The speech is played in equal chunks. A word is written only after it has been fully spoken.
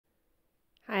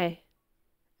Hi.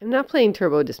 I'm not playing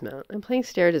Turbo Dismount. I'm playing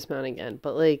Stair Dismount again.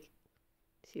 But, like,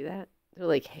 see that? They're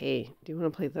like, hey, do you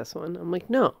want to play this one? I'm like,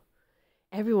 no.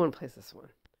 Everyone plays this one.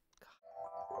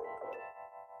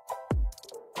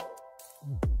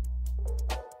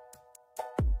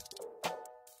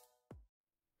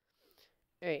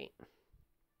 Alright.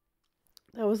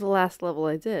 That was the last level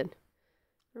I did.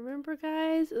 Remember,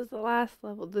 guys? It was the last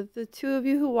level. The two of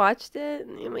you who watched it,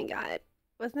 oh my god.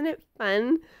 Wasn't it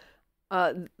fun?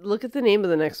 Look at the name of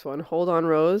the next one. Hold on,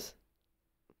 Rose.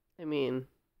 I mean,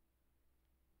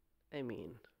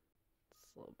 it's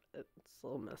a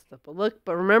little messed up.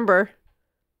 But remember,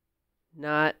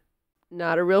 not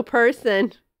a real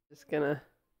person. Just gonna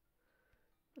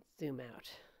let's zoom out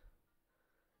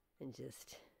and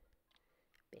just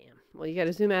bam. Well, you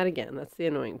gotta zoom out again. That's the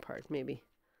annoying part. Maybe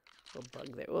a little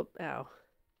bug there. Whoop! Ow.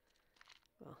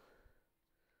 Well,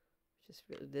 just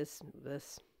really this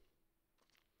looks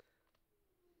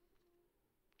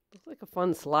like a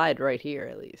fun slide right here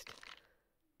at least.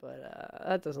 But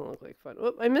that doesn't look like fun.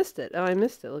 Whoop! I missed it. Oh, I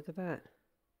missed it. Look at that.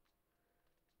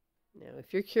 Now,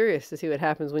 if you're curious to see what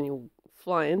happens when you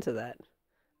fly into that,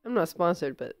 I'm not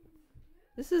sponsored, but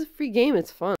this is a free game.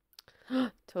 It's fun.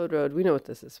 Toad Road. We know what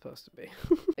this is supposed to be.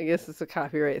 I guess it's a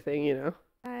copyright thing, you know.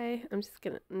 Hi. I'm just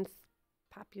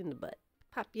pop you in the butt.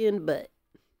 Pop you in the butt.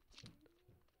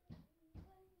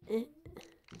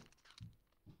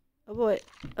 Oh boy.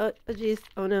 Oh jeez.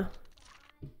 Oh no.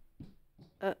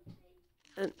 Oh,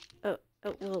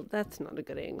 well, that's not a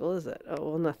good angle, is it?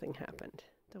 Oh, well, nothing happened.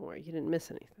 Don't worry, you didn't miss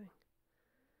anything.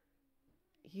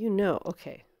 You know,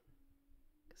 okay.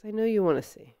 Because I know you want to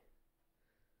see.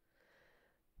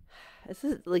 This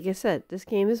is, like I said, this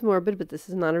game is morbid, but this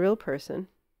is not a real person.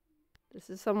 This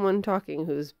is someone talking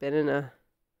who's been in a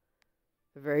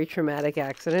very traumatic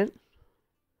accident.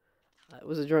 It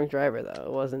was a drunk driver, though.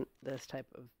 It wasn't this type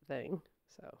of thing,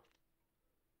 so.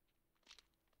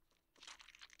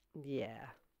 Yeah,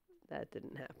 that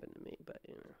didn't happen to me, but,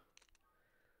 you know.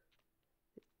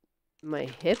 My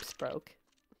hips broke.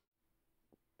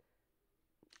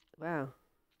 Wow.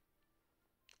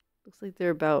 Looks like they're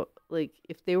about, like,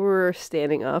 if they were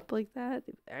standing up like that,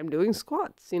 I'm doing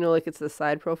squats. You know, like it's the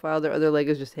side profile, their other leg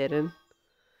is just hidden.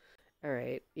 All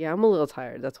right. Yeah, I'm a little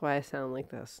tired. That's why I sound like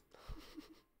this.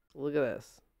 Look at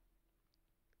this.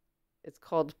 It's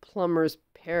called Plumber's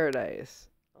Paradise.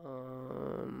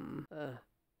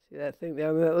 See that thing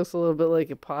down there? That looks a little bit like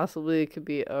it possibly could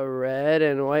be a red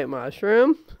and white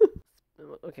mushroom.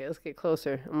 Okay, let's get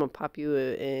closer. I'm gonna pop you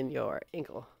in your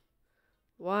ankle.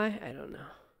 Why? I don't know.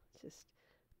 Just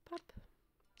pop.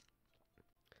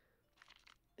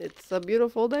 It's a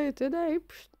beautiful day today.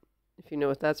 If you know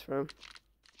what that's from,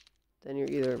 then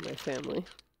you're either my family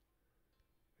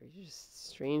or you're just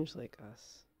strange like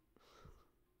us.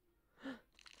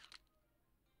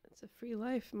 It's a free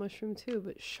life mushroom too,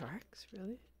 but sharks? Really?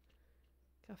 Look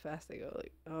how fast they go.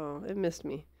 Like, oh, it missed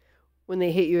me. When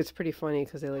they hit you, it's pretty funny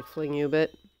because they like fling you a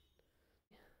bit.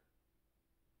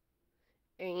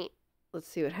 Let's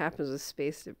see what happens with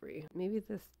space debris. Maybe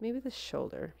this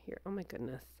shoulder here. Oh my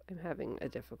goodness. I'm having a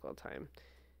difficult time.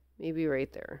 Maybe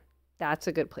right there. That's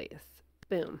a good place.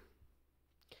 Boom.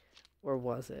 Or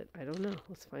was it? I don't know.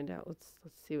 Let's find out. Let's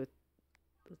see.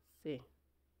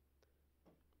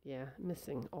 Yeah,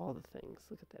 missing all the things.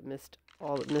 Look at that. Missed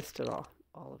it all.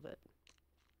 All of it.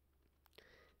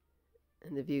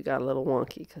 And the view got a little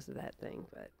wonky because of that thing,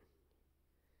 but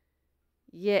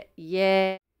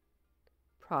yeah.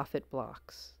 Profit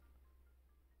blocks.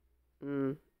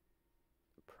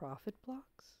 Profit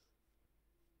blocks?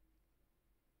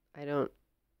 I don't.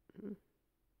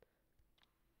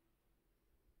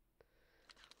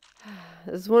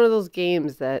 This is one of those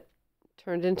games that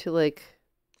turned into like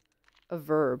a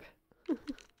verb.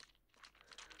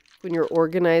 When you're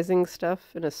organizing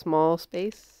stuff in a small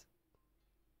space.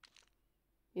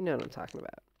 You know what I'm talking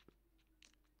about.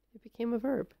 It became a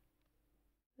verb.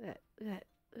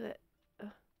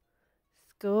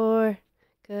 Score.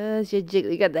 Cause you're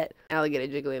jiggly. You got that alligator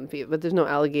jiggling feet, but there's no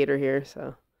alligator here,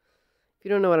 so. If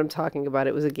you don't know what I'm talking about,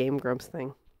 it was a Game Grumps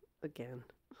thing. Again.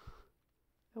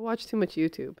 I watch too much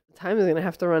YouTube. Time is gonna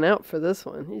have to run out for this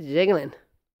one. He's jiggling.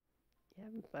 You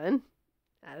having fun?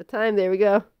 Out of time. There we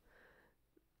go.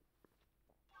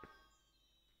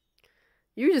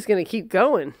 You're just gonna keep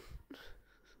going.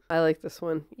 I like this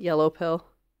one. Yellow pill.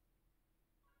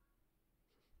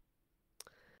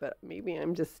 But maybe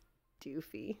I'm just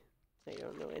doofy. I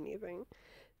don't know anything.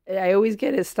 I always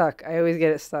get it stuck.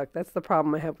 That's the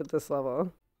problem I have with this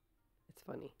level. It's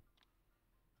funny.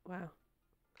 Wow.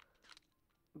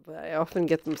 But I often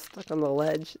get them stuck on the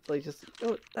ledge. Like just,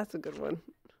 oh, that's a good one.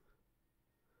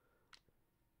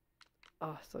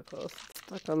 Oh, so close.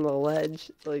 Stuck on the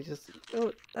ledge. Like just,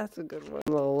 oh, that's a good one.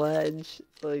 On the ledge.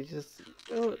 Like just,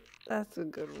 oh, that's a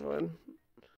good one.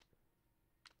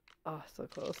 Oh, so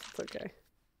close. It's okay.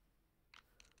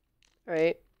 All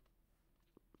right.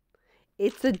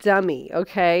 It's a dummy,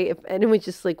 okay? If anyone's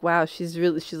just like, wow, she's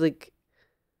like,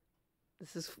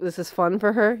 this is fun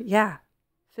for her. Yeah.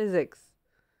 Physics.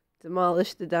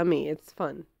 Demolish the dummy. It's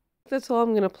fun. That's all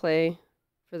I'm gonna play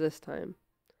for this time.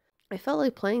 I felt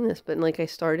like playing this, but like I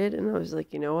started and I was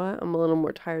like, you know what? I'm a little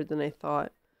more tired than I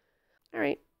thought. All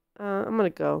right, I'm gonna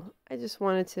go. I just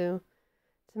wanted to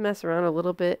mess around a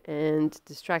little bit and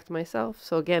distract myself.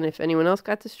 So again, if anyone else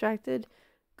got distracted,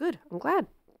 good. I'm glad.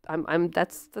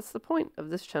 That's the point of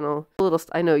this channel.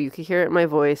 I know you can hear it in my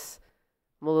voice.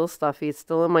 I'm a little stuffy. It's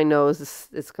still in my nose.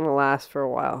 It's gonna last for a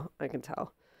while. I can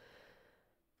tell.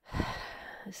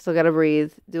 I still gotta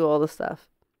breathe, do all the stuff.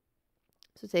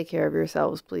 So take care of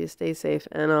yourselves, please. Stay safe,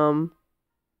 and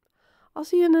I'll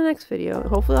see you in the next video.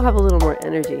 Hopefully I'll have a little more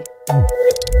energy.